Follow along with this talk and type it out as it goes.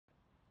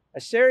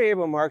As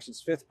Sarajevo marks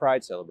its 5th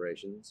Pride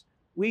celebrations,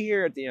 we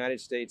here at the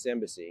United States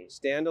Embassy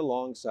stand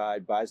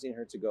alongside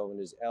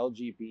Bosnia-Herzegovina's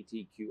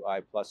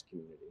LGBTQI+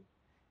 community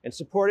and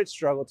support its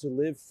struggle to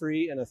live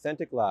free and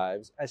authentic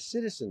lives as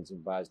citizens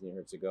of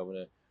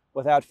Bosnia-Herzegovina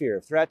without fear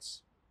of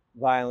threats,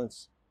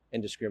 violence,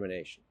 and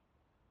discrimination.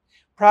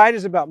 Pride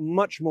is about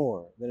much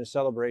more than a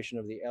celebration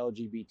of the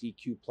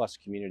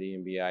LGBTQ+ community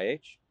in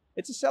BIH.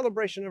 It's a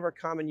celebration of our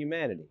common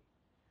humanity.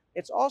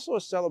 It's also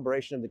a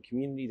celebration of the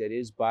community that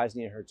is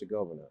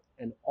Bosnia-Herzegovina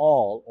and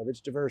all of its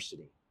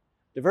diversity.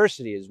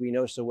 Diversity, as we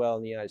know so well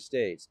in the United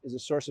States, is a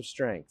source of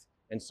strength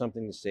and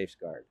something to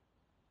safeguard.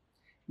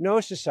 No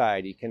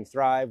society can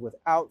thrive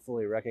without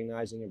fully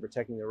recognizing and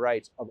protecting the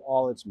rights of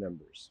all its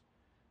members.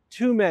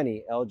 Too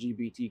many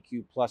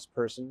LGBTQ+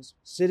 persons,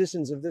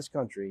 citizens of this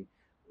country,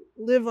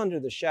 live under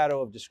the shadow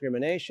of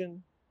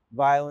discrimination,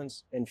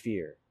 violence, and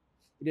fear.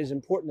 It is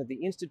important that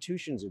the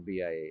institutions of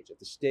BIH at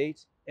the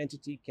state,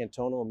 entity,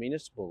 cantonal, and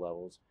municipal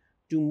levels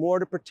do more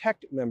to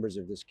protect members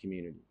of this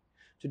community.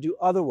 To do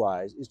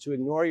otherwise is to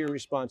ignore your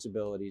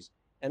responsibilities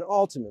and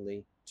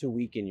ultimately to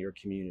weaken your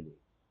community.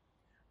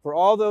 For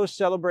all those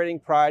celebrating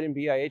Pride in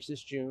BIH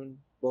this June,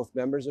 both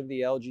members of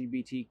the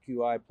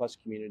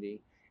LGBTQI+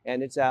 community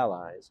and its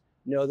allies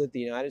know that the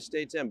United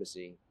States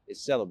Embassy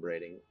is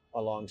celebrating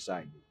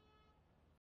alongside you.